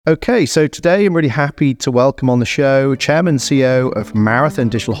Okay, so today I'm really happy to welcome on the show Chairman and CEO of Marathon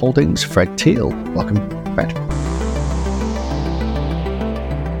Digital Holdings, Fred Thiel. Welcome, Fred.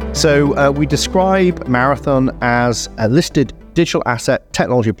 So we describe Marathon as a listed digital asset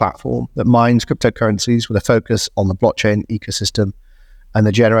technology platform that mines cryptocurrencies with a focus on the blockchain ecosystem and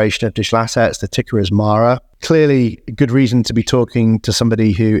the generation of digital assets. The ticker is MARA. Clearly, a good reason to be talking to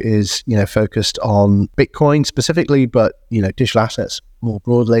somebody who is, focused on Bitcoin specifically, but, digital assets more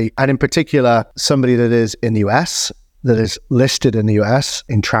broadly. And in particular, somebody that is in the US, that is listed in the US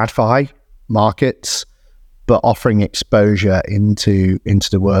in TradFi markets, but offering exposure into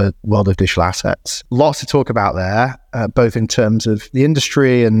the world of digital assets. Lots to talk about there, both in terms of the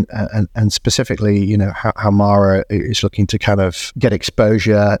industry and specifically, how Mara is looking to kind of get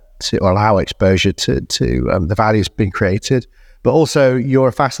exposure to, or allow exposure to the values being created. But also, you're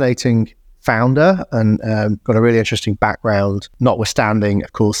a fascinating founder and got a really interesting background, notwithstanding,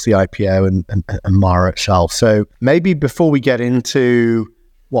 of course, the IPO and Mara itself. So maybe before we get into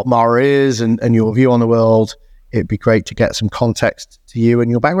what Mara is and your view on the world, it'd be great to get some context to you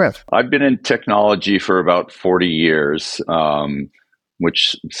and your background. I've been in technology for about 40 years,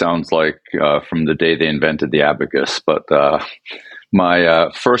 which sounds like from the day they invented the abacus. But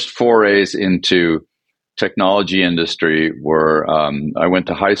my first forays into technology industry were, I went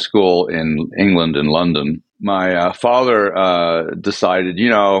to high school in England, in London. My father decided,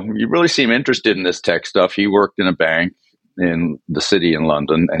 you really seem interested in this tech stuff. He worked in a bank in the city in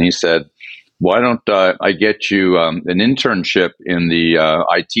London, and he said, why don't I get you an internship in the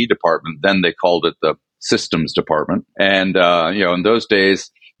IT department? Then they called it the systems department. And, in those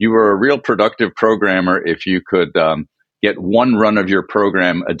days, you were a real productive programmer if you could get one run of your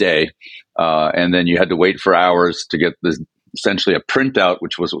program a day. And then you had to wait for hours to get essentially a printout,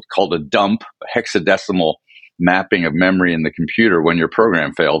 which was called a dump, a hexadecimal mapping of memory in the computer when your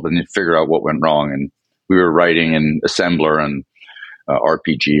program failed, and you figure out what went wrong. And we were writing in assembler and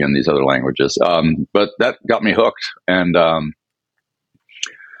RPG and these other languages. But that got me hooked, and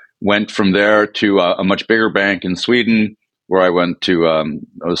went from there to a much bigger bank in Sweden, where I went to,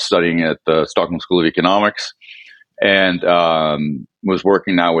 I was studying at the Stockholm School of Economics, and was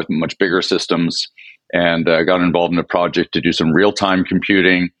working now with much bigger systems, and got involved in a project to do some real-time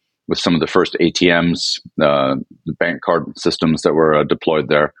computing with some of the first ATMs, the bank card systems that were deployed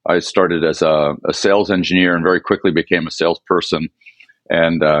there. I started as a sales engineer and very quickly became a salesperson,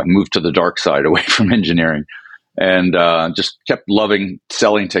 and moved to the dark side away from engineering, and just kept loving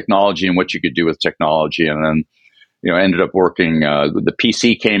selling technology and what you could do with technology. And then, ended up working, the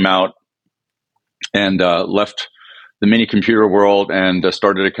PC came out, and left the mini computer world and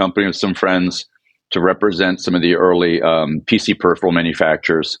started a company with some friends to represent some of the early PC peripheral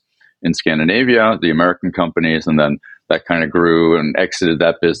manufacturers in Scandinavia, the American companies. And then that kind of grew and exited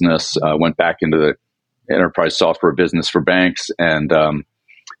that business, went back into the enterprise software business for banks, and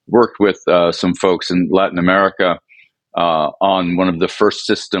worked with some folks in Latin America on one of the first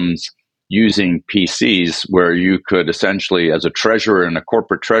systems using PCs, where you could essentially, as a treasurer and a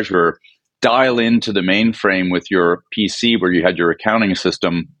corporate treasurer, dial into the mainframe with your PC where you had your accounting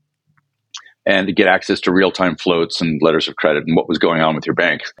system, and get access to real-time floats and letters of credit and what was going on with your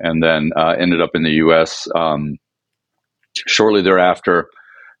bank. And then ended up in the US shortly thereafter,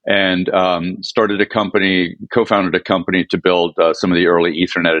 and started a company, co-founded a company to build some of the early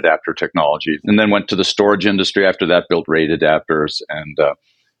Ethernet adapter technology. And then went to the storage industry after that, built RAID adapters. And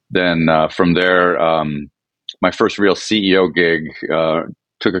then from there, my first real CEO gig,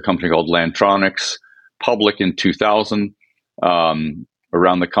 took a company called Lantronix public in 2000,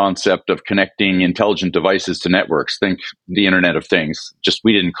 around the concept of connecting intelligent devices to networks. Think the Internet of Things. Just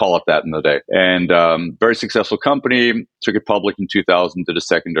we didn't call it that in the day. And very successful company. Took it public in 2000, did a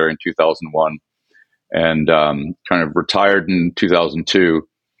secondary in 2001, and kind of retired in 2002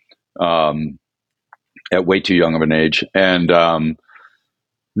 at way too young of an age. And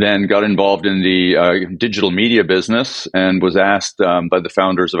then got involved in the digital media business, and was asked by the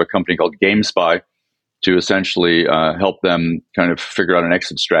founders of a company called GameSpy to essentially help them kind of figure out an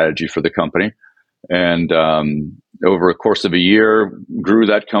exit strategy for the company. And over a course of a year, grew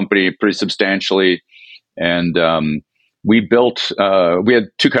that company pretty substantially. And we had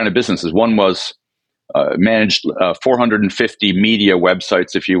two kind of businesses. One was managed 450 media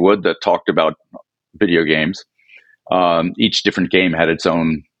websites, if you would, that talked about video games. Each different game had its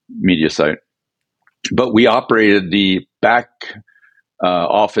own media site. But we operated the back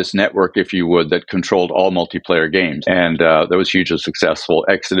office network, if you would, that controlled all multiplayer games. And that was hugely successful.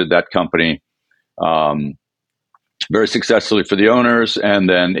 Exited that company. very successfully for the owners. And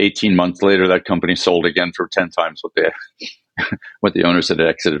then 18 months later, that company sold again for 10 times what the owners had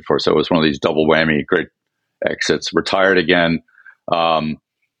exited for. So it was one of these double whammy great exits. Retired again.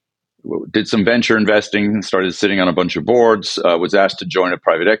 Did some venture investing, started sitting on a bunch of boards, was asked to join a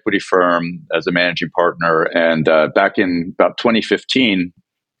private equity firm as a managing partner. And back in about 2015,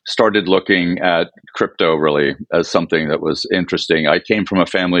 started looking at crypto really as something that was interesting. I came from a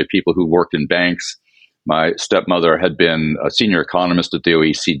family of people who worked in banks. My stepmother had been a senior economist at the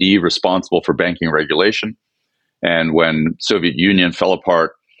OECD, responsible for banking regulation. And when Soviet Union fell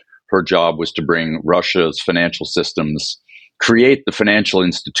apart, her job was to bring Russia's financial systems, create the financial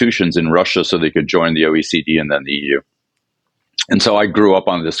institutions in Russia so they could join the OECD and then the EU. And so I grew up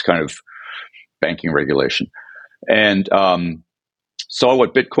on this kind of banking regulation and saw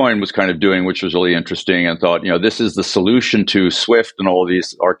what Bitcoin was kind of doing, which was really interesting, and thought, this is the solution to SWIFT and all of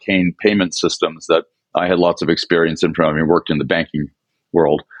these arcane payment systems that I had lots of experience in from having worked in the banking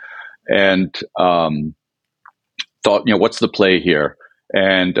world. And thought, what's the play here?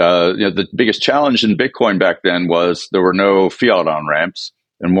 And the biggest challenge in Bitcoin back then was there were no fiat on-ramps.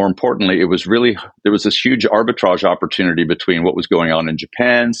 And more importantly, there was this huge arbitrage opportunity between what was going on in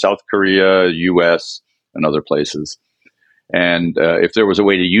Japan, South Korea, US, and other places. And if there was a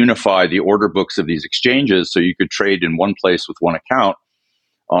way to unify the order books of these exchanges so you could trade in one place with one account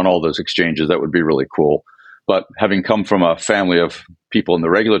on all those exchanges, that would be really cool. But having come from a family of people in the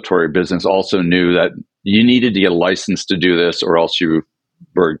regulatory business, also knew that you needed to get a license to do this, or else you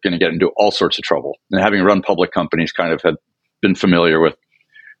were going to get into all sorts of trouble. And having run public companies, kind of had been familiar with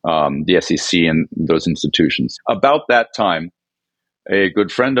the SEC and those institutions. About that time, a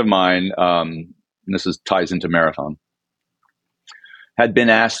good friend of mine, and this ties into Marathon, had been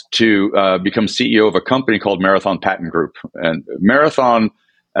asked to become CEO of a company called Marathon Patent Group. And Marathon,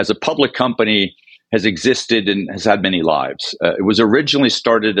 as a public company, has existed and has had many lives. It was originally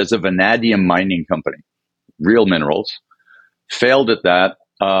started as a vanadium mining company, real minerals. Failed at that.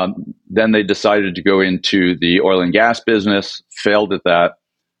 Then they decided to go into the oil and gas business. Failed at that.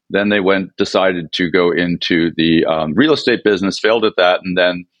 Then they decided to go into the real estate business. Failed at that. And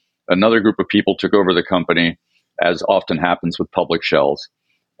then another group of people took over the company, as often happens with public shells,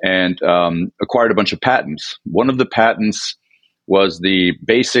 and acquired a bunch of patents. One of the patents was the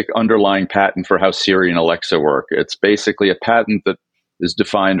basic underlying patent for how Siri and Alexa work. It's basically a patent that is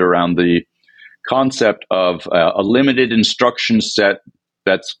defined around the concept of a limited instruction set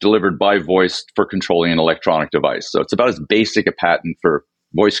that's delivered by voice for controlling an electronic device. So it's about as basic a patent for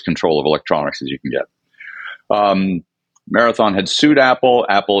voice control of electronics as you can get. Marathon had sued Apple.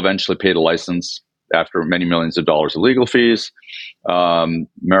 Apple eventually paid a license after many millions of dollars of legal fees.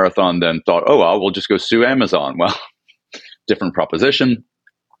 Marathon then thought, we'll just go sue Amazon. Well, different proposition.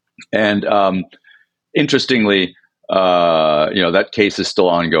 And interestingly, that case is still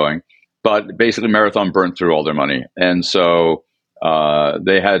ongoing. But basically, Marathon burned through all their money. And so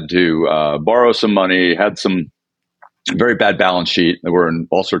they had to borrow some money, had some very bad balance sheet. They were in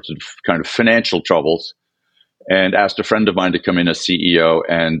all sorts of kind of financial troubles, and asked a friend of mine to come in as CEO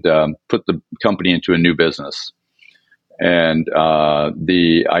and put the company into a new business. And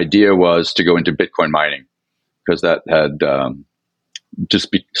the idea was to go into Bitcoin mining, because that had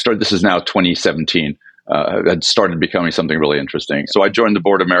started. This is now 2017. Had started becoming something really interesting. So I joined the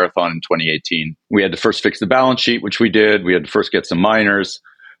board of Marathon in 2018. We had to first fix the balance sheet, which we did. We had to first get some miners,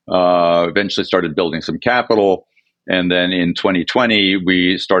 eventually started building some capital. And then in 2020,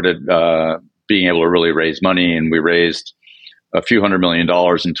 we started being able to really raise money. And we raised a few $100 million in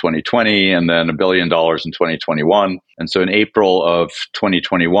 2020 and then $1 billion in 2021. And so in April of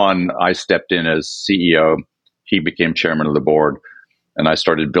 2021, I stepped in as CEO. He became chairman of the board. And I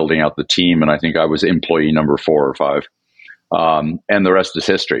started building out the team, and I think I was employee number 4 or 5. And the rest is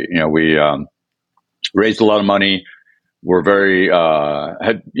history. We raised a lot of money. We're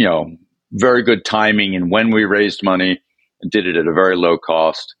had very good timing in when we raised money, and did it at a very low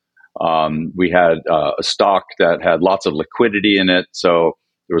cost. We had a stock that had lots of liquidity in it, so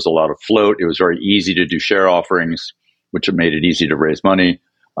there was a lot of float. It was very easy to do share offerings, which made it easy to raise money.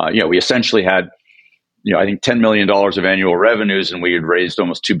 We essentially had I think $10 million of annual revenues, and we had raised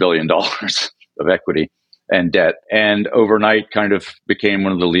almost $2 billion of equity and debt, and overnight kind of became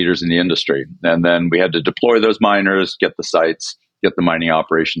one of the leaders in the industry. And then we had to deploy those miners, get the sites, get the mining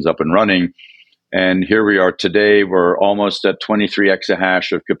operations up and running. And here we are today. We're almost at 23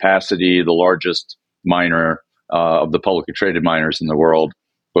 exahash of capacity, the largest miner of the publicly traded miners in the world,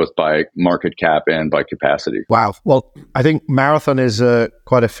 both by market cap and by capacity. Wow. Well, I think marathon is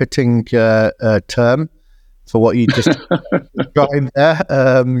quite a fitting term for what you just described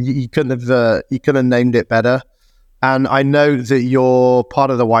there. You couldn't have named it better. And I know that you're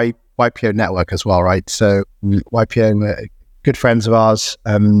part of the YPO network as well, right? So YPO are good friends of ours.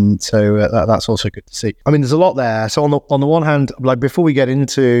 That's also good to see. I mean, there's a lot there. So on the one hand, like before we get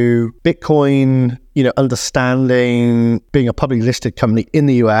into Bitcoin, understanding being a publicly listed company in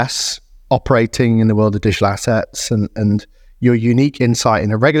the US, operating in the world of digital assets and your unique insight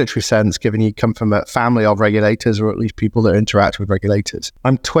in a regulatory sense, given you come from a family of regulators, or at least people that interact with regulators.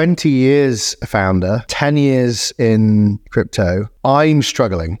 I'm 20 years a founder, 10 years in crypto. I'm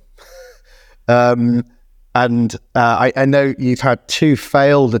struggling. I know you've had 2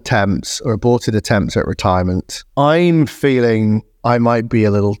 failed attempts or aborted attempts at retirement. I'm feeling I might be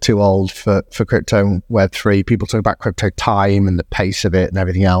a little too old for crypto and Web3. People talk about crypto time and the pace of it and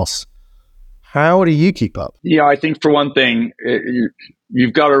everything else. How do you keep up? Yeah, I think for one thing,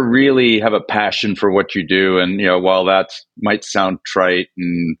 you've got to really have a passion for what you do. And, while that might sound trite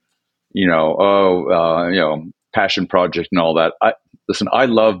and, passion project and all that, I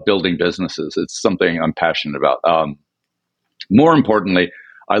love building businesses. It's something I'm passionate about. More importantly,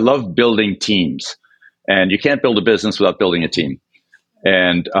 I love building teams. And you can't build a business without building a team.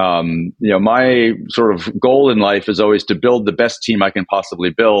 And, my sort of goal in life is always to build the best team I can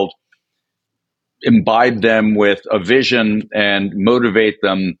possibly build, imbibe them with a vision and motivate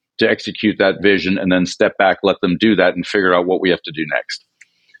them to execute that vision, and then step back, let them do that, and figure out what we have to do next.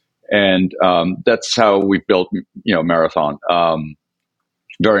 And that's how we built, Marathon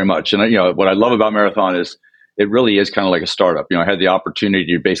very much. And what I love about Marathon is it really is kind of like a startup. I had the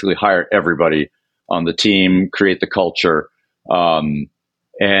opportunity to basically hire everybody on the team, create the culture,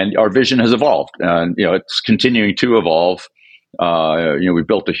 and our vision has evolved. And it's continuing to evolve. We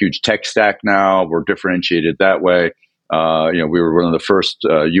built a huge tech stack now. We're differentiated that way. We were one of the first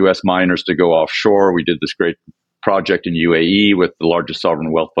U.S. miners to go offshore. We did this great project in UAE with the largest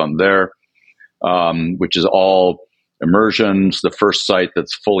sovereign wealth fund there, which is all immersions, the first site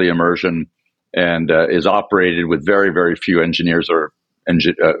that's fully immersion and is operated with very, very few engineers or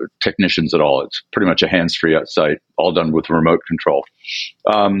technicians at all. It's pretty much a hands-free site, all done with remote control.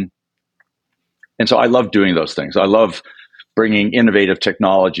 And so I love doing those things. I love bringing innovative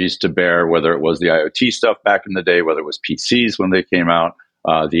technologies to bear, whether it was the IoT stuff back in the day, whether it was PCs when they came out,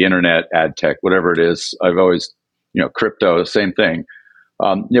 the internet, ad tech, whatever it is. I've always, crypto, same thing.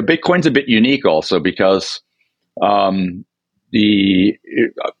 Bitcoin's a bit unique also because I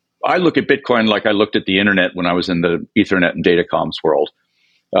look at Bitcoin like I looked at the internet when I was in the Ethernet and datacomms world.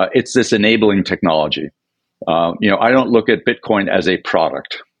 It's this enabling technology. I don't look at Bitcoin as a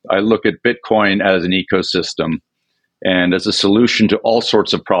product. I look at Bitcoin as an ecosystem and as a solution to all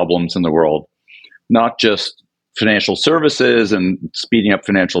sorts of problems in the world, not just financial services and speeding up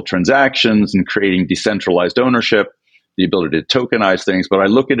financial transactions and creating decentralized ownership, the ability to tokenize things, but I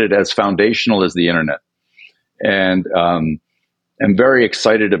look at it as foundational as the internet. And I'm very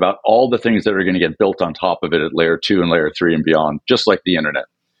excited about all the things that are going to get built on top of it at layer 2 and layer 3 and beyond, just like the internet.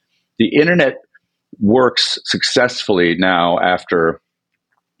 The internet works successfully now after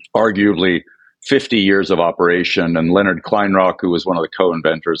arguably 50 years of operation. And Leonard Kleinrock, who was one of the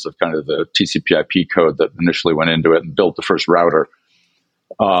co-inventors of kind of the TCP/IP code that initially went into it and built the first router,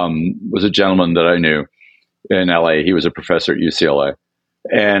 was a gentleman that I knew in LA. He was a professor at UCLA.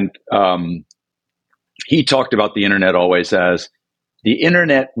 And he talked about the internet always as the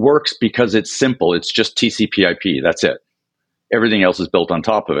internet works because it's simple. It's just TCP/IP. That's it. Everything else is built on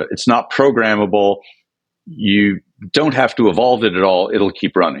top of it. It's not programmable. You don't have to evolve it at all. It'll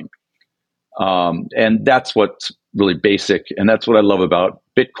keep running. And that's what's really basic. And that's what I love about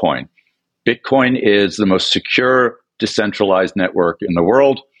Bitcoin. Bitcoin is the most secure, decentralized network in the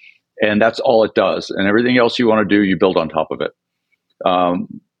world. And that's all it does. And everything else you want to do, you build on top of it.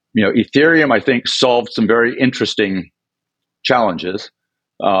 Ethereum, I think, solved some very interesting challenges.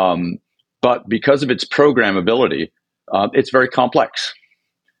 But because of its programmability, it's very complex.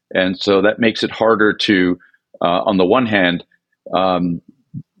 And so that makes it harder to, on the one hand,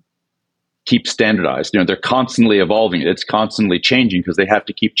 keep standardized. They're constantly evolving it. It's constantly changing because they have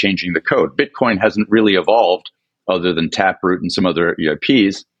to keep changing the code. Bitcoin hasn't really evolved other than Taproot and some other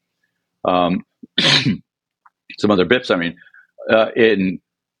EIPs, some other BIPs,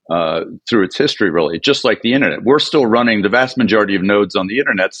 through its history, really, just like the internet. We're still running, the vast majority of nodes on the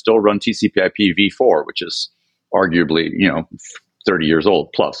internet still run TCP/IP v4, which is arguably, 30 years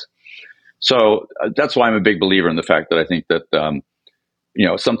old plus. So that's why I'm a big believer in the fact that I think that,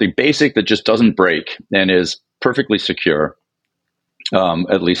 something basic that just doesn't break and is perfectly secure,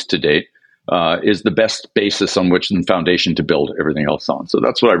 at least to date, is the best basis on which the foundation to build everything else on. So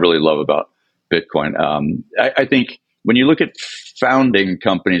that's what I really love about Bitcoin. I think when you look at founding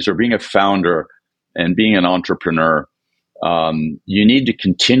companies or being a founder and being an entrepreneur, you need to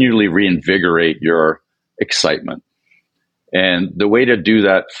continually reinvigorate your excitement. And the way to do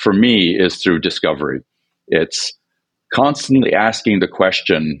that for me is through discovery. It's constantly asking the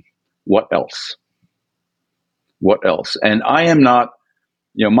question, what else? What else? And I am not,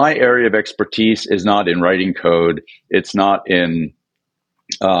 my area of expertise is not in writing code. It's not in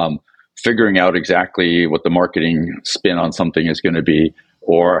figuring out exactly what the marketing spin on something is going to be,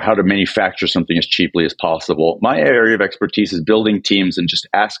 or how to manufacture something as cheaply as possible. My area of expertise is building teams and just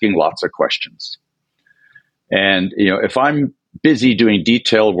asking lots of questions. And, if I'm busy doing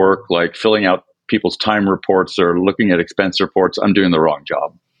detailed work like filling out people's time reports or looking at expense reports, I'm doing the wrong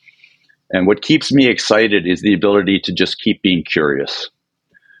job. And what keeps me excited is the ability to just keep being curious.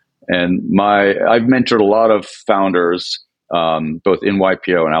 And I've mentored a lot of founders, both in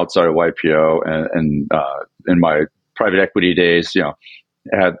YPO and outside of YPO, and in my private equity days,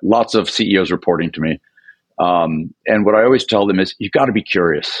 had lots of CEOs reporting to me. And what I always tell them is, you've got to be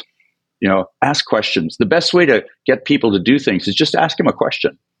curious. Ask questions. The best way to get people to do things is just ask them a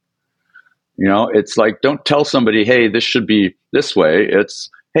question. It's like, don't tell somebody, hey, this should be this way. It's,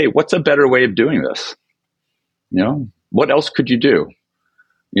 hey, what's a better way of doing this? What else could you do?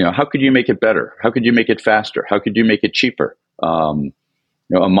 How could you make it better? How could you make it faster? How could you make it cheaper? A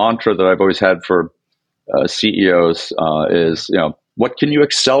mantra that I've always had for CEOs is, what can you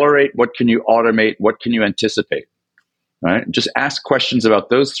accelerate? What can you automate? What can you anticipate? Right? Just ask questions about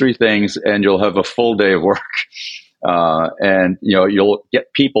those three things, and you'll have a full day of work. And you'll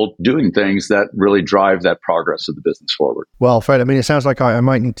get people doing things that really drive that progress of the business forward. Well, Fred, it sounds like I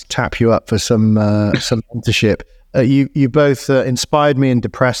might need to tap you up for some mentorship. You both inspired me and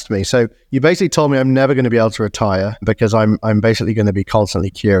depressed me. So you basically told me I'm never going to be able to retire because I'm basically going to be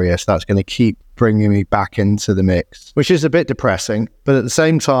constantly curious. That's going to keep bringing me back into the mix, which is a bit depressing. But at the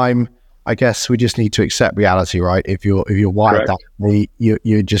same time, I guess we just need to accept reality, right? If you're wired that way,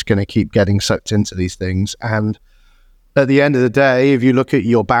 you're just going to keep getting sucked into these things. And at the end of the day, if you look at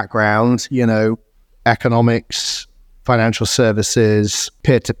your background, economics, financial services,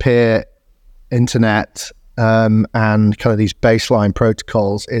 peer-to-peer, internet, and kind of these baseline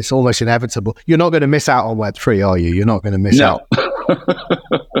protocols, it's almost inevitable. You're not going to miss out on Web3, are you? You're not going to miss out. You're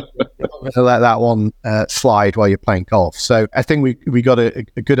not going to let that one slide while you're playing golf. So I think we got a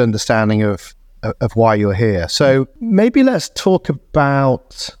good understanding of why you're here. So maybe let's talk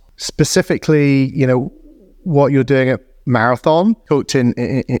about specifically, what you're doing at Marathon. Talked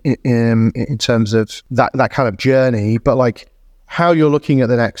in terms of that kind of journey, but like how you're looking at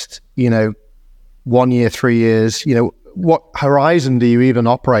the next, 1 year, 3 years, what horizon do you even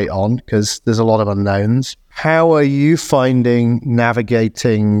operate on? Because there's a lot of unknowns. How are you finding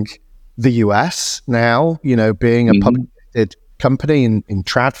navigating the US now, being a public listed company in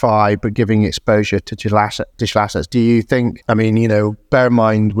TradFi, but giving exposure to digital assets? Do you think, bear in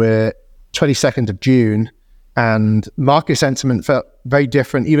mind, we're 22nd of June and market sentiment felt very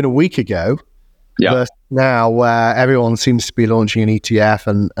different even a week ago. Yeah. Now, where everyone seems to be launching an ETF,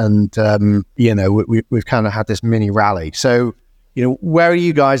 and we've kind of had this mini rally. So, where are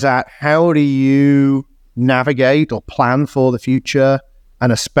you guys at? How do you navigate or plan for the future,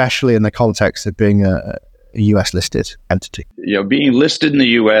 and especially in the context of being a US listed entity? Being listed in the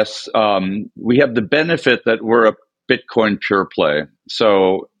US, we have the benefit that we're a Bitcoin pure play.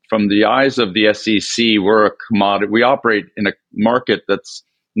 So, from the eyes of the SEC, we're a commodity. We operate in a market that's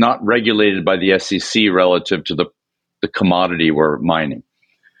not regulated by the SEC relative to the commodity we're mining.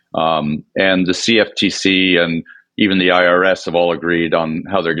 And the CFTC and even the IRS have all agreed on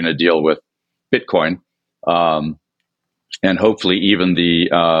how they're going to deal with Bitcoin. And hopefully even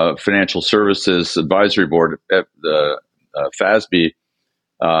the Financial Services Advisory Board, the FASB,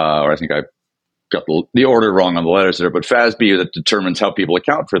 or I think I got the order wrong on the letters there, but FASB, that determines how people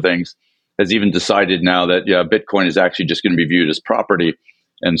account for things, has even decided now that Bitcoin is actually just going to be viewed as property.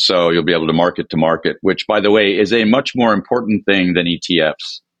 And so you'll be able to market, which, by the way, is a much more important thing than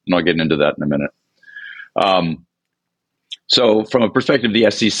ETFs. And I'll get into that in a minute. So from a perspective of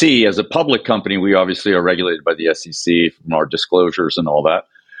the SEC, as a public company, we obviously are regulated by the SEC from our disclosures and all that.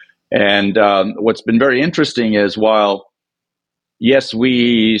 And what's been very interesting is while, yes,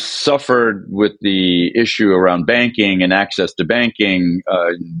 we suffered with the issue around banking and access to banking,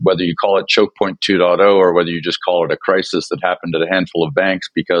 whether you call it choke point 2.0 or whether you just call it a crisis that happened at a handful of banks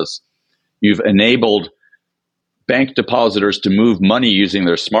because you've enabled bank depositors to move money using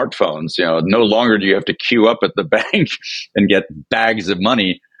their smartphones. No longer do you have to queue up at the bank and get bags of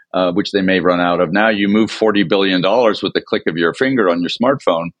money, which they may run out of. Now you move $40 billion with the click of your finger on your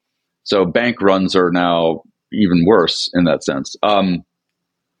smartphone. So bank runs are now even worse in that sense.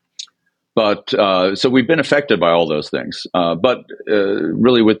 But so we've been affected by all those things. But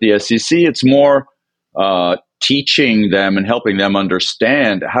really, with the SEC, it's more teaching them and helping them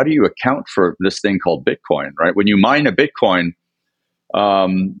understand how do you account for this thing called Bitcoin, right? When you mine a Bitcoin,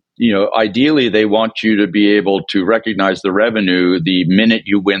 ideally they want you to be able to recognize the revenue the minute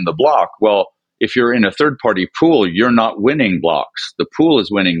you win the block. Well, if you're in a third-party pool, you're not winning blocks. The pool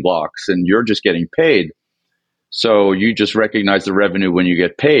is winning blocks, and you're just getting paid. So you just recognize the revenue when you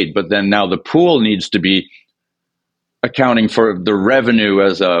get paid. But then now the pool needs to be accounting for the revenue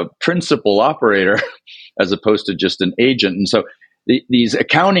as a principal operator as opposed to just an agent. And so these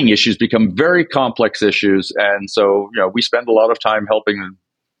accounting issues become very complex issues. And so, we spend a lot of time helping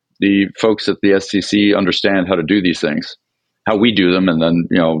the folks at the SEC understand how to do these things, how we do them. And then,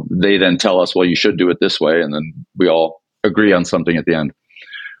 they then tell us, well, you should do it this way. And then we all agree on something at the end.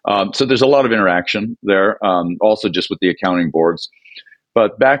 So there's a lot of interaction there, also just with the accounting boards.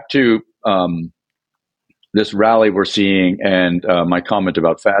 But back to this rally we're seeing and my comment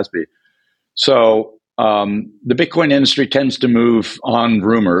about FASB. So the Bitcoin industry tends to move on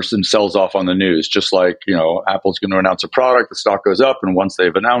rumors and sells off on the news, just like, Apple's going to announce a product, the stock goes up, and once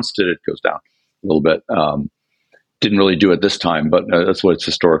they've announced it, it goes down a little bit. Didn't really do it this time, but that's what it's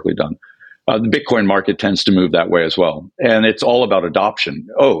historically done. The Bitcoin market tends to move that way as well. And it's all about adoption.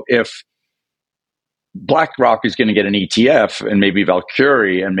 Oh, if BlackRock is going to get an ETF and maybe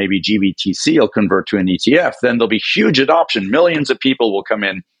Valkyrie and maybe GBTC will convert to an ETF, then there'll be huge adoption. Millions of people will come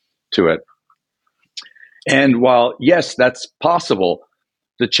in to it. And while, yes, that's possible,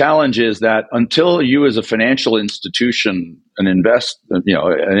 the challenge is that until you as a financial institution, an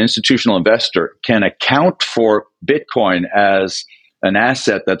institutional investor can account for Bitcoin as an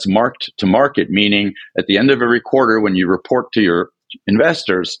asset that's marked to market, meaning at the end of every quarter when you report to your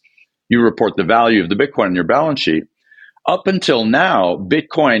investors, you report the value of the Bitcoin on your balance sheet. Up until now,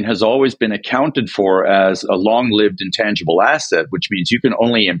 Bitcoin has always been accounted for as a long-lived intangible asset, which means you can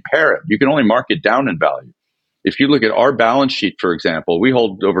only impair it. You can only mark it down in value. If you look at our balance sheet, for example, we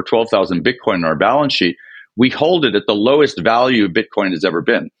hold over 12,000 Bitcoin on our balance sheet. We hold it at the lowest value Bitcoin has ever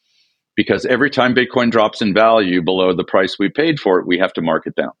been, because every time Bitcoin drops in value below the price we paid for it, we have to mark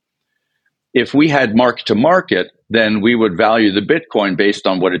it down. If we had mark to market, then we would value the Bitcoin based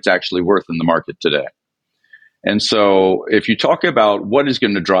on what it's actually worth in the market today. And so if you talk about what is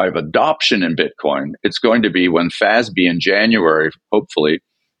going to drive adoption in Bitcoin, it's going to be when FASB in January, hopefully,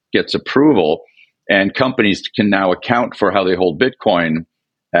 gets approval and companies can now account for how they hold Bitcoin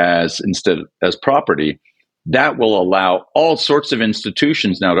as property. That will allow all sorts of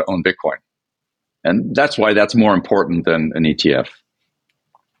institutions now to own Bitcoin. And that's why that's more important than an ETF.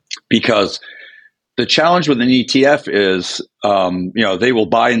 Because the challenge with an ETF is, they will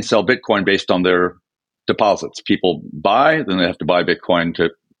buy and sell Bitcoin based on their deposits. People buy, then they have to buy Bitcoin to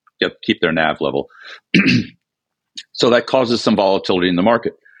keep their NAV level. So that causes some volatility in the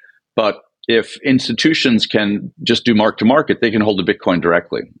market. But if institutions can just do mark to market, they can hold the Bitcoin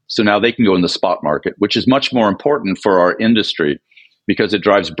directly. So now they can go in the spot market, which is much more important for our industry because it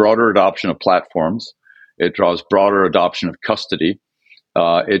drives broader adoption of platforms. It draws broader adoption of custody.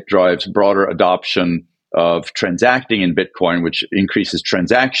 It drives broader adoption of transacting in Bitcoin, which increases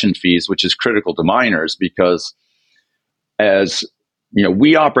transaction fees, which is critical to miners because as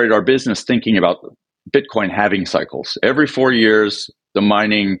we operate our business thinking about Bitcoin halving cycles. Every 4 years, the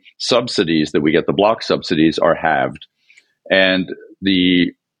mining subsidies that we get, the block subsidies, are halved. And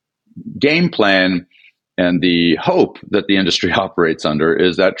the game plan and the hope that the industry operates under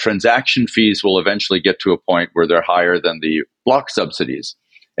is that transaction fees will eventually get to a point where they're higher than the block subsidies.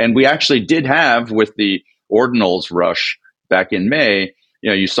 And we actually did have, with the ordinals rush back in May,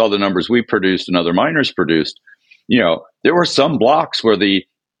 you saw the numbers we produced and other miners produced. There were some blocks where the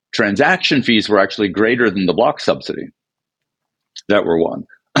transaction fees were actually greater than the block subsidy that were won.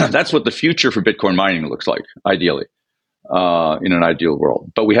 That's what the future for Bitcoin mining looks like, ideally, in an ideal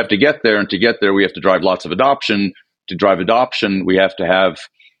world. But we have to get there, and to get there, we have to drive lots of adoption. To drive adoption, it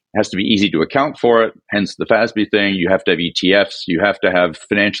has to be easy to account for it, hence the FASB thing. You have to have ETFs. You have to have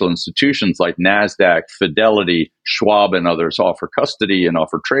financial institutions like NASDAQ, Fidelity, Schwab, and others offer custody and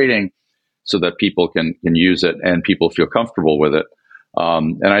offer trading so that people can use it and people feel comfortable with it.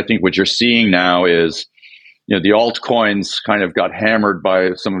 And I think what you're seeing now is, the altcoins kind of got hammered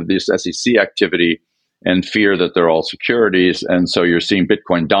by some of this SEC activity and fear that they're all securities. And so you're seeing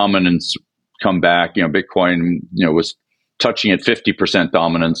Bitcoin dominance come back. Bitcoin, was touching at 50%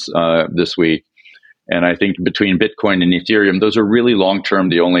 dominance this week. And I think between Bitcoin and Ethereum, those are really long-term,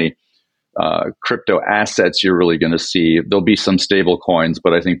 the only crypto assets you're really going to see. There'll be some stable coins,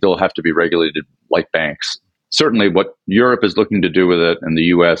 but I think they'll have to be regulated like banks certainly what Europe is looking to do with it, and the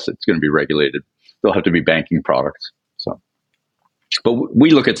US, it's going to be regulated. They'll have to be banking products. So, but we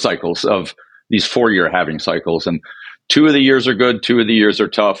look at cycles of these 4-year halving cycles, and 2 of the years are good, 2 of the years are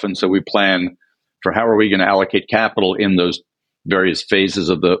tough, and so we plan for how are we going to allocate capital in those various phases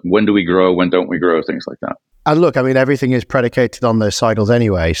of the when do we grow, when don't we grow, things like that. And look, I mean, everything is predicated on those cycles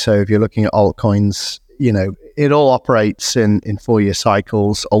anyway. So if you're looking at altcoins, it all operates in 4-year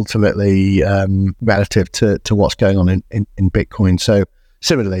cycles, ultimately relative to what's going on in Bitcoin. So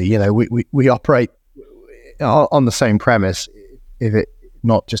similarly, we operate on the same premise, if it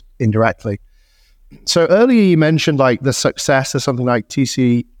not just indirectly. So earlier you mentioned like the success of something like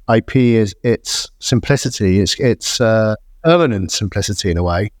TCP is its simplicity, its permanent simplicity in a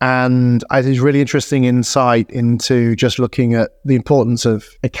way. And I think it's really interesting insight into just looking at the importance of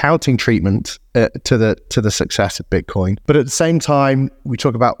accounting treatment to the success of Bitcoin. But at the same time, we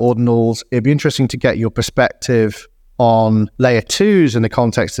talk about ordinals. It'd be interesting to get your perspective on layer 2s in the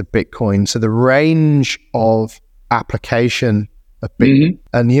context of Bitcoin. So the range of application of Bitcoin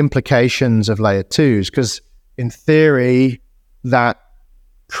and the implications of layer 2s, because in theory, that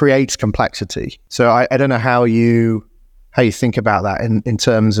creates complexity. So I don't know how you think about that in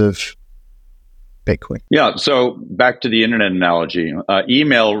terms of Bitcoin. Yeah, so back to the internet analogy.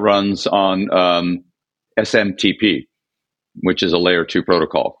 Email runs on SMTP, which is a layer 2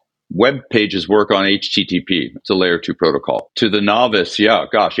 protocol. Web pages work on HTTP. It's a layer 2 protocol. To the novice,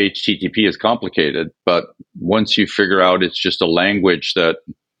 HTTP is complicated, but once you figure out it's just a language that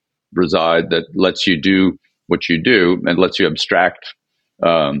lets you do what you do and lets you abstract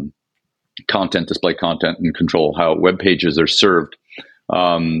content, display content, and control how web pages are served,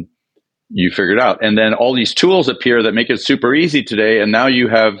 you figure it out. And then all these tools appear that make it super easy today. And now you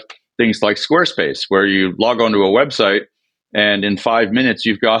have things like Squarespace, where you log onto a website, and in 5 minutes,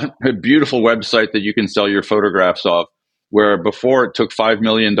 you've got a beautiful website that you can sell your photographs off, where before it took $5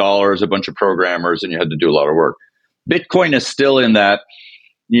 million, a bunch of programmers, and you had to do a lot of work. Bitcoin is still in that,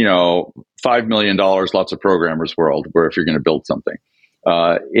 $5 million, lots of programmers world, where if you're going to build something.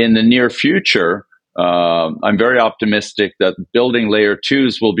 In the near future, I'm very optimistic that building layer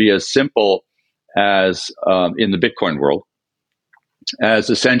 2s will be as simple as in the Bitcoin world, as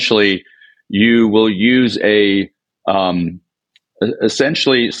essentially you will use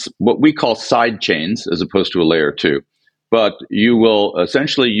essentially what we call side chains as opposed to a layer 2. But you will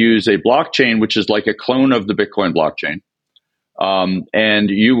essentially use a blockchain, which is like a clone of the Bitcoin blockchain. And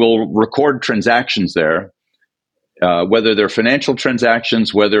you will record transactions there, whether they're financial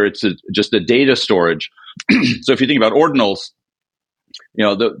transactions, whether it's just a data storage. So if you think about ordinals,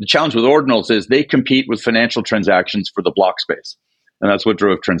 the challenge with ordinals is they compete with financial transactions for the block space. And that's what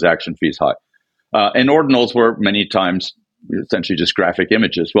drove transaction fees high. And ordinals were many times essentially just graphic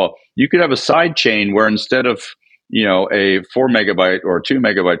images. Well, you could have a side chain where instead of a 4 megabyte or 2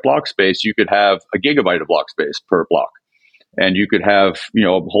 megabyte block space, you could have a gigabyte of block space per block. And you could have,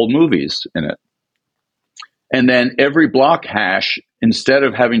 whole movies in it. And then every block hash, instead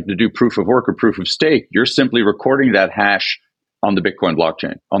of having to do proof of work or proof of stake, you're simply recording that hash on the Bitcoin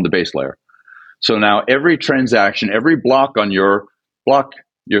blockchain, on the base layer. So now every transaction, every block on your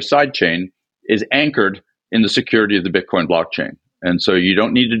side chain is anchored in the security of the Bitcoin blockchain. And so you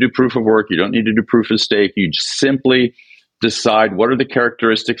don't need to do proof of work. You don't need to do proof of stake. You just simply decide what are the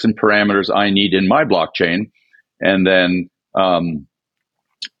characteristics and parameters I need in my blockchain. And then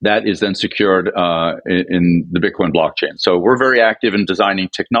that is then secured in the Bitcoin blockchain. So we're very active in designing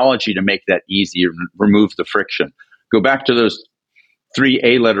technology to make that easier, remove the friction. Go back to those 3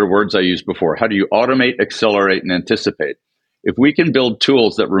 A-letter words I used before. How do you automate, accelerate, and anticipate? If we can build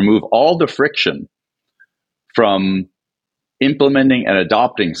tools that remove all the friction from implementing and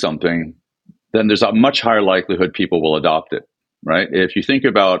adopting something, then there's a much higher likelihood people will adopt it, right? If you think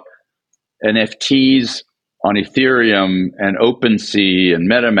about NFTs on Ethereum and OpenSea and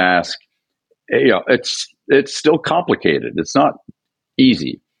MetaMask, it's still complicated. It's not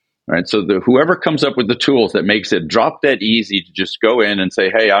easy, right? So whoever comes up with the tools that makes it drop dead easy to just go in and say,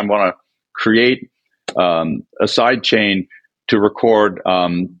 hey, I want to create a side chain to record,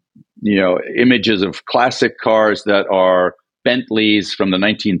 images of classic cars that are Bentleys from the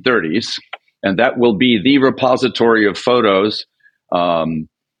 1930s, and that will be the repository of photos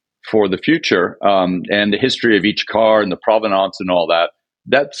for the future, and the history of each car and the provenance and all that.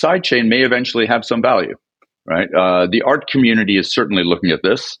 That sidechain may eventually have some value, right? The art community is certainly looking at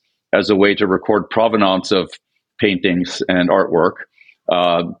this as a way to record provenance of paintings and artwork.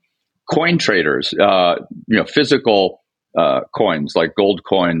 Coin traders, physical coins like gold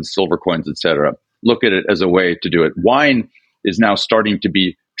coins, silver coins, etc., look at it as a way to do it. Wine is now starting to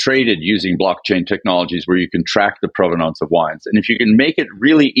be traded using blockchain technologies where you can track the provenance of wines. And if you can make it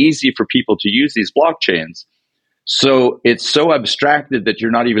really easy for people to use these blockchains, so it's so abstracted that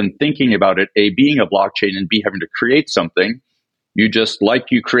you're not even thinking about it, A, being a blockchain, and B, having to create something. You just, like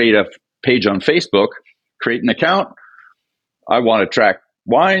you create a page on Facebook, create an account. I want to track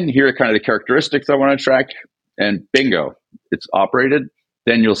wine. Here are kind of the characteristics I want to track. And bingo, it's operated.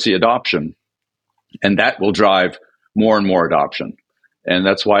 Then you'll see adoption. And that will drive more and more adoption. And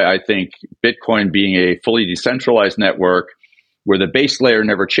that's why I think Bitcoin being a fully decentralized network where the base layer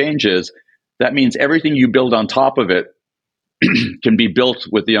never changes, that means everything you build on top of it can be built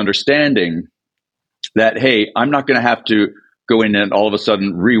with the understanding that, hey, I'm not going to have to go in and all of a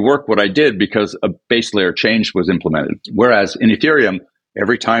sudden rework what I did because a base layer change was implemented. Whereas in Ethereum,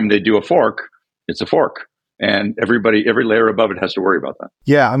 every time they do a fork, it's a fork. And every layer above it has to worry about that.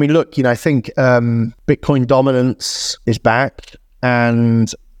 Yeah, I mean, look, I think Bitcoin dominance is back.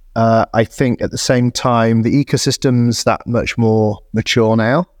 And I think at the same time, the ecosystem's that much more mature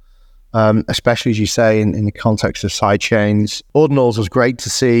now, especially, as you say, in the context of sidechains. Ordinals was great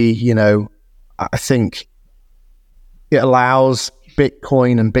to see. I think it allows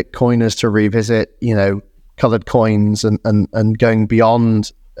Bitcoin and Bitcoiners to revisit, colored coins and going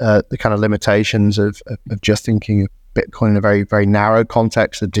beyond the kind of limitations of just thinking of Bitcoin in a very, very narrow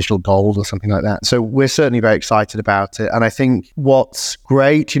context of digital gold or something like that. So we're certainly very excited about it. And I think what's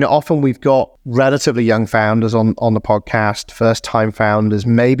great, often we've got relatively young founders on the podcast, first-time founders,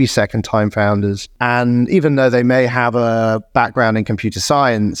 maybe second-time founders. And even though they may have a background in computer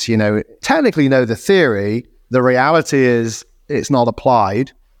science, technically know the theory, the reality is it's not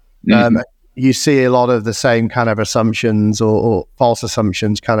applied. Mm-hmm. You see a lot of the same kind of assumptions or false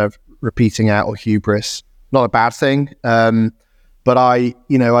assumptions kind of repeating out, or hubris. Not a bad thing. But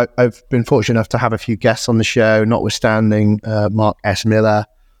I've been fortunate enough to have a few guests on the show, notwithstanding Mark S. Miller,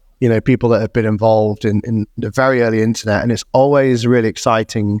 people that have been involved in the very early internet. And it's always really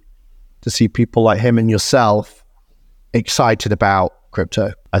exciting to see people like him and yourself excited about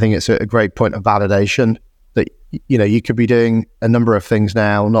crypto. I think it's a great point of validation that, you could be doing a number of things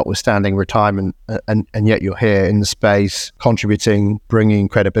now, notwithstanding retirement, and yet you're here in the space, contributing, bringing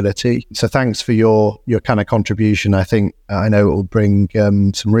credibility. So thanks for your kind of contribution. I know it will bring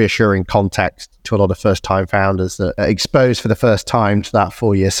some reassuring context to a lot of first-time founders that are exposed for the first time to that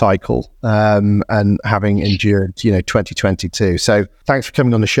 4-year cycle and having endured, 2022. So thanks for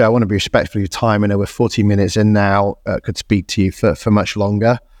coming on the show. I want to be respectful of your time. I know we're 40 minutes in now. Could speak to you for much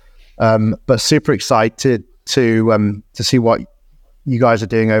longer. But super excited to see what you guys are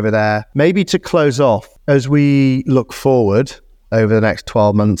doing over there. Maybe to close off, as we look forward over the next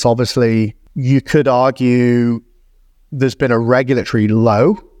 12 months, obviously you could argue there's been a regulatory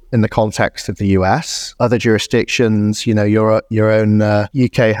low in the context of the US. Other jurisdictions, your own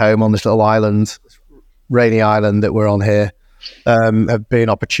UK home on this little island, rainy island that we're on here, have been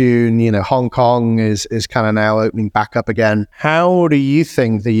opportune. Hong Kong is kind of now opening back up again. How do you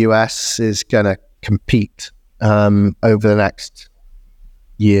think the US is going to compete over the next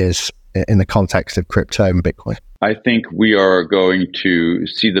years in the context of crypto and Bitcoin? I think we are going to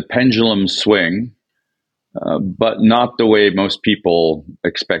see the pendulum swing, but not the way most people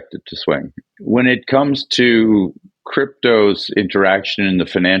expect it to swing. When it comes to crypto's interaction in the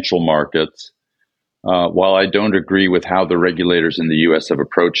financial markets, while I don't agree with how the regulators in the US have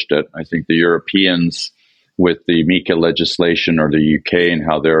approached it, I think the Europeans with the MiCA legislation, or the UK and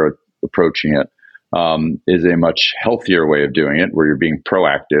how they're approaching it, is a much healthier way of doing it, where you're being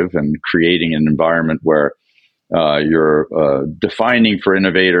proactive and creating an environment where you're defining for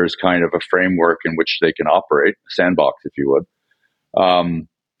innovators kind of a framework in which they can operate, a sandbox, if you would.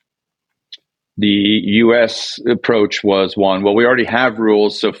 The U.S. approach was one, well, we already have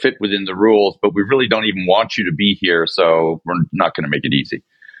rules, so fit within the rules, but we really don't even want you to be here, so we're not going to make it easy.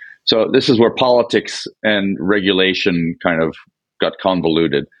 So this is where politics and regulation kind of got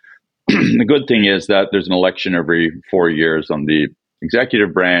convoluted. The good thing is that there's an election every 4 years on the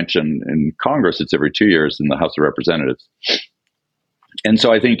executive branch, and in Congress, it's every 2 years in the House of Representatives. And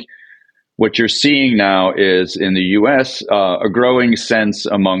so I think what you're seeing now is in the U.S., a growing sense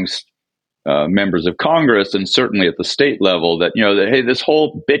amongst members of Congress, and certainly at the state level, that, hey, this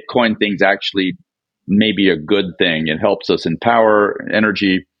whole Bitcoin thing's actually maybe a good thing. It helps us empower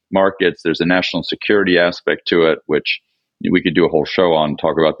energy markets. There's a national security aspect to it, which we could do a whole show on,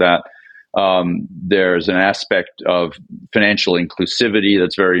 talk about that. There's an aspect of financial inclusivity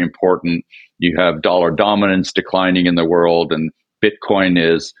that's very important. You have dollar dominance declining in the world, and Bitcoin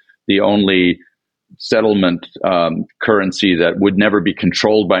is the only settlement currency that would never be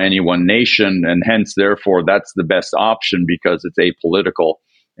controlled by any one nation, and hence, therefore, that's the best option because it's apolitical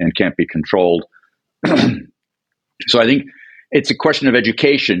and can't be controlled. So I think it's a question of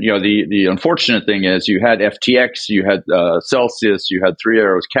education. The unfortunate thing is you had FTX, you had Celsius, you had Three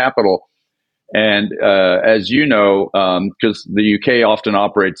Arrows Capital. And as you know, because the UK often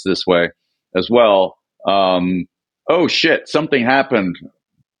operates this way as well, oh shit, something happened.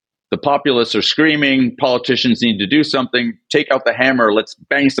 The populace are screaming, politicians need to do something, take out the hammer, let's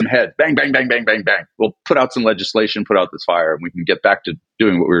bang some heads, bang, bang, bang, bang, bang, bang. We'll put out some legislation, put out this fire, and we can get back to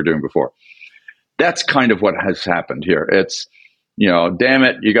doing what we were doing before. That's kind of what has happened here. It's, damn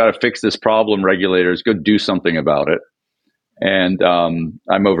it, you got to fix this problem, regulators, go do something about it. And I'm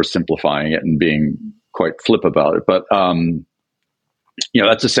oversimplifying it and being quite flip about it. But,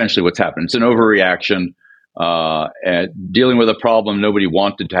 that's essentially what's happened. It's an overreaction. And dealing with a problem nobody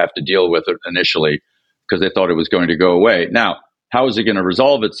wanted to have to deal with it initially because they thought it was going to go away. Now, how is it going to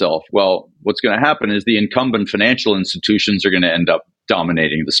resolve itself? Well, what's going to happen is the incumbent financial institutions are going to end up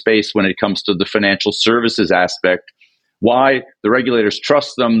dominating the space when it comes to the financial services aspect. Why? The regulators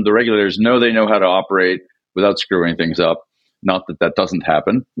trust them. The regulators know they know how to operate without screwing things up. Not that that doesn't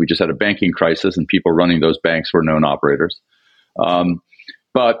happen. We just had a banking crisis and people running those banks were known operators.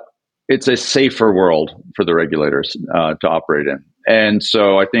 But it's a safer world for the regulators to operate in. And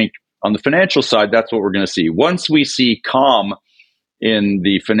so I think on the financial side, that's what we're going to see. Once we see calm in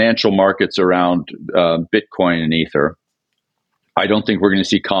the financial markets around Bitcoin and Ether, I don't think we're going to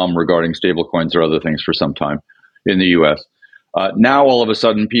see calm regarding stablecoins or other things for some time in the US. Now, all of a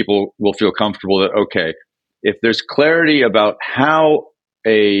sudden, people will feel comfortable that, okay, if there's clarity about how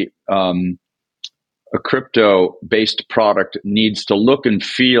a crypto-based product needs to look and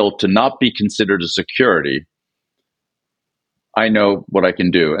feel to not be considered a security, I know what I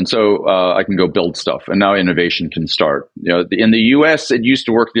can do. And so I can go build stuff. And now innovation can start. In the US, it used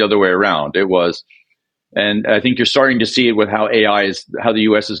to work the other way around. It was, and I think you're starting to see it with how the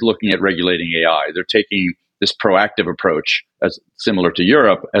US is looking at regulating AI. They're taking this proactive approach, as similar to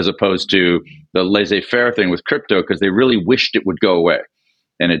Europe, as opposed to the laissez-faire thing with crypto, because they really wished it would go away.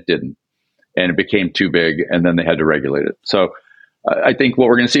 And it didn't. And it became too big, and then they had to regulate it. So I think what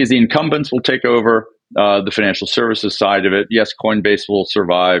we're going to see is the incumbents will take over the financial services side of it. Yes, Coinbase will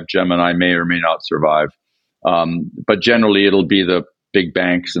survive. Gemini may or may not survive. But generally, it'll be the big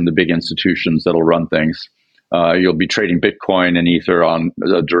banks and the big institutions that'll run things. You'll be trading Bitcoin and Ether on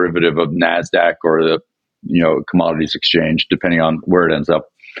a derivative of NASDAQ or the commodities exchange, depending on where it ends up.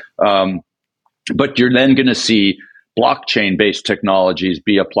 But you're then going to see blockchain-based technologies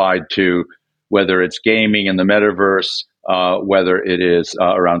be applied to whether it's gaming in the metaverse, whether it is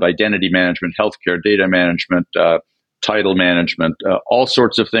around identity management, healthcare, data management, title management, all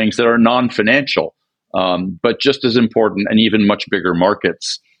sorts of things that are non-financial, but just as important and even much bigger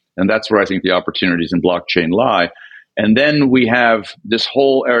markets. And that's where I think the opportunities in blockchain lie. And then we have this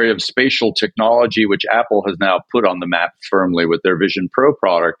whole area of spatial technology, which Apple has now put on the map firmly with their Vision Pro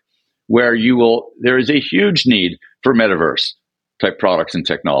product, where there is a huge need for metaverse type products and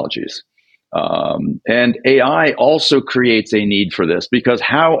technologies. And AI also creates a need for this, because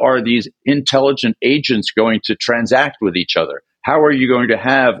how are these intelligent agents going to transact with each other? How are you going to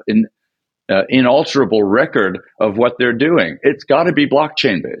have an inalterable record of what they're doing? It's got to be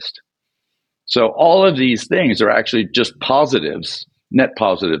blockchain based. So all of these things are actually just positives, net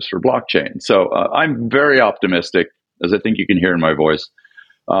positives for blockchain. So I'm very optimistic, as I think you can hear in my voice.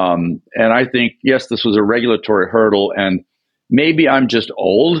 And I think, yes, this was a regulatory hurdle, and maybe I'm just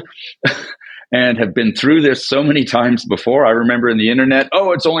old and have been through this so many times before. I remember in the internet,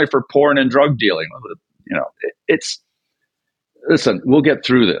 it's only for porn and drug dealing. Listen, we'll get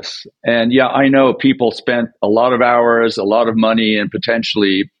through this. And yeah, I know people spent a lot of hours, a lot of money, and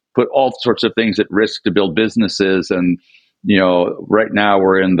potentially put all sorts of things at risk to build businesses. And, right now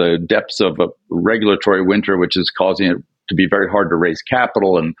we're in the depths of a regulatory winter, which is causing it to be very hard to raise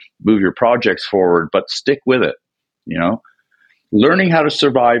capital and move your projects forward, but stick with it. Learning how to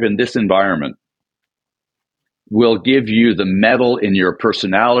survive in this environment will give you the mettle in your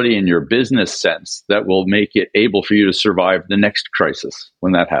personality and your business sense that will make it able for you to survive the next crisis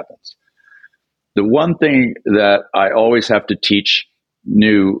when that happens. The one thing that I always have to teach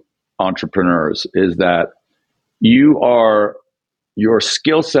new entrepreneurs is that your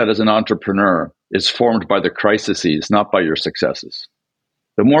skill set as an entrepreneur is formed by the crises, not by your successes.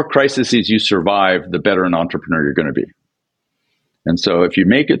 The more crises you survive, the better an entrepreneur you're going to be. And so if you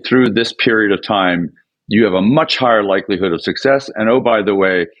make it through this period of time, you have a much higher likelihood of success. And oh, by the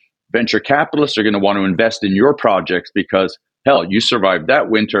way, venture capitalists are going to want to invest in your projects because, hell, you survived that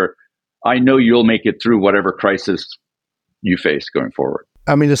winter. I know you'll make it through whatever crisis you face going forward.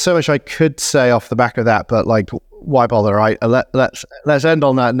 I mean, there's so much I could say off the back of that, but why bother, right? Let's end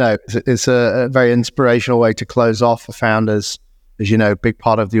on that note. It's a very inspirational way to close off for founders. As you know, big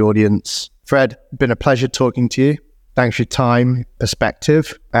part of the audience. Fred, been a pleasure talking to you. Thanks for your time,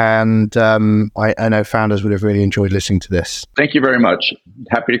 perspective, and I know founders would have really enjoyed listening to this. Thank you very much.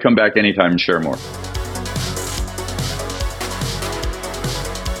 Happy to come back anytime and share more.